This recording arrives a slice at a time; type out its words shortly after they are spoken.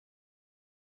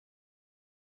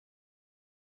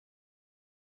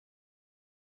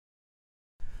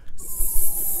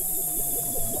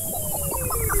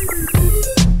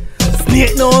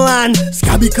Snake no land,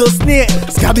 Scabby kill snake,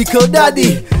 Scabby kill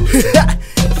daddy.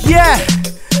 Yeah,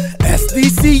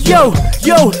 SDC, yo,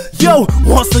 yo, yo.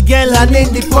 Once again land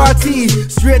in the party,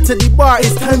 straight to the bar,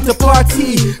 it's time to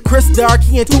party. Chris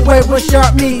Darky and 2-way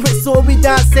sharp me. Chris so we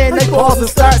dancing, like balls and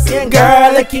start saying,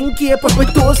 girl, I can keep up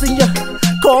with toes in ya.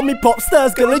 Call me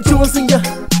Popstyles, girl, like Jones in ya.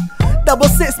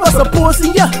 6 plus a pose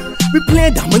in ya. We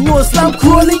playing dominoes, slam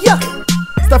crawling ya.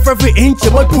 Stuff every inch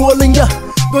of my pool in ya.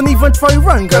 Don't even try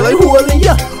run, girl, I holding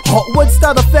ya. Hot wood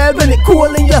start a fair when it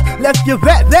cooling ya. Left your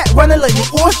vet running like the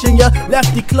ocean ya.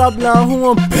 Left the club now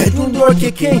home, bedroom door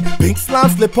kicking. Pink slam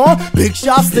slip on, big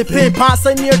shot slipping. Pants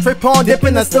I near trip on,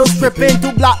 dipping and still stripping.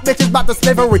 2 black bitches back to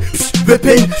slavery,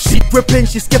 ripping. She gripping,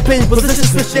 she skipping, position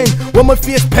switching. When my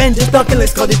face pen, just ducking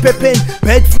like Scottie Pippen.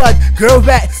 Bed flood, girl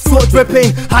wet, sweat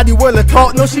dripping. How the world of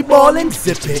talk, no she ballin',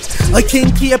 zip it. I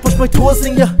can't keep push my toes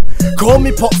in ya. Call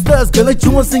me Popstyles, girl, like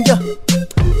Jones in ya.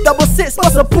 6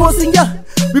 plus a pose in ya.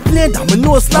 We playing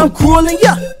dominoes, slam crawling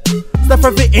ya. Stuff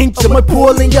every inch of my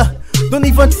pool in ya. Don't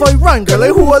even try run, girl, I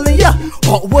holding ya.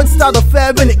 Hot wood start a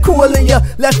fair when it cooling ya.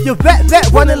 Left your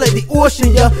vet running like the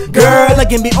ocean ya. Girl, I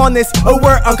can be honest, a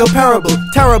word uncomparable,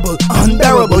 terrible,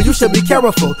 unbearable, you should be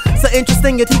careful. So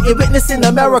interesting, you think you witness in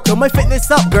America. My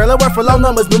fitness up, girl, I work for long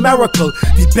numbers, numerical.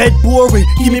 The bed boring,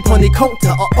 give me pon the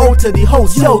counter, or out to the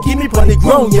host, yo, give me pon the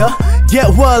ground, ya. Get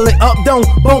wild like up, down,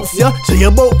 bounce, ya. So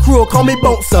your boat crew, call me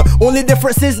bouncer. Only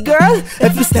difference is, girl,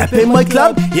 if you step in my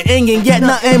club, you ain't gonna get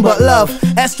nothing but love.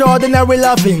 Extraordinary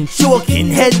loving, choking,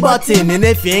 headbutting. And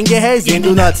if you ain't get heads, you ain't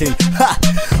do nothing.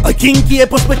 Ha! A kinky,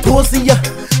 push my toes in ya.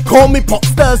 Call me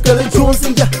Popstyles, girl, like Jones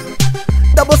in ya.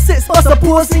 6 plus a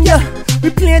pose in ya. We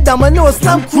playing dominoes,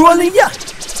 slam crawling ya.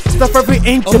 Stuff every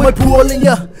inch of my pool in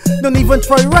ya. Don't even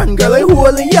try run, girl, I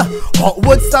holding ya. Hot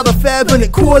wood start a fair when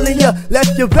it cooling ya.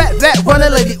 Left your vet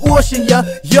running like the ocean ya.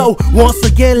 Yo, once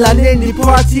again land in the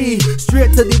party,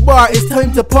 straight to the bar, it's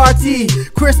time to party.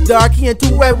 Chris Darky and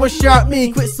 2-way sharp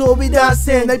me. Quit so we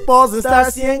dancing, like balls and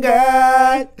start saying,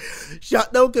 girl,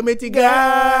 shut down committee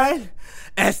guy,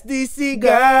 SDC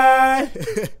guy.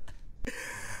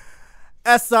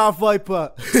 SR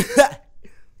Viper.